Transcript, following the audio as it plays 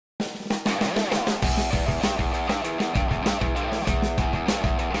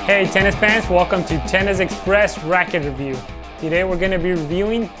Hey tennis fans, welcome to Tennis Express Racket Review. Today we're going to be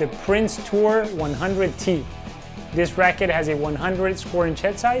reviewing the Prince Tour 100T. This racket has a 100 square inch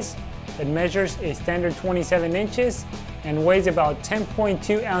head size that measures a standard 27 inches and weighs about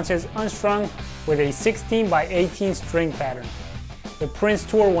 10.2 ounces unstrung with a 16 by 18 string pattern. The Prince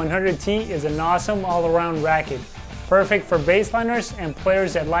Tour 100T is an awesome all-around racket, perfect for baseliners and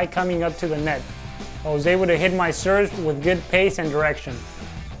players that like coming up to the net. I was able to hit my serves with good pace and direction.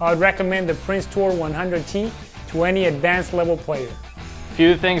 I would recommend the Prince Tour 100T to any advanced level player. A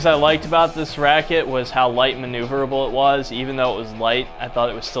few things I liked about this racket was how light maneuverable it was. Even though it was light, I thought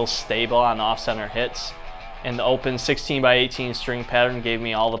it was still stable on off-center hits. And the open 16 by 18 string pattern gave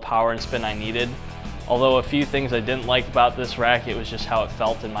me all the power and spin I needed. Although a few things I didn't like about this racket was just how it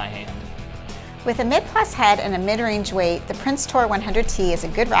felt in my hand. With a mid-plus head and a mid-range weight, the Prince Tour 100T is a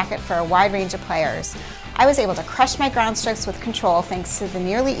good racket for a wide range of players. I was able to crush my ground strokes with control thanks to the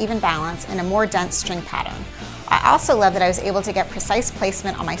nearly even balance and a more dense string pattern. I also love that I was able to get precise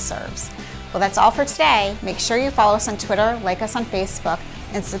placement on my serves. Well, that's all for today. Make sure you follow us on Twitter, like us on Facebook,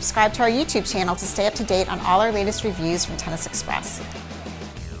 and subscribe to our YouTube channel to stay up to date on all our latest reviews from Tennis Express.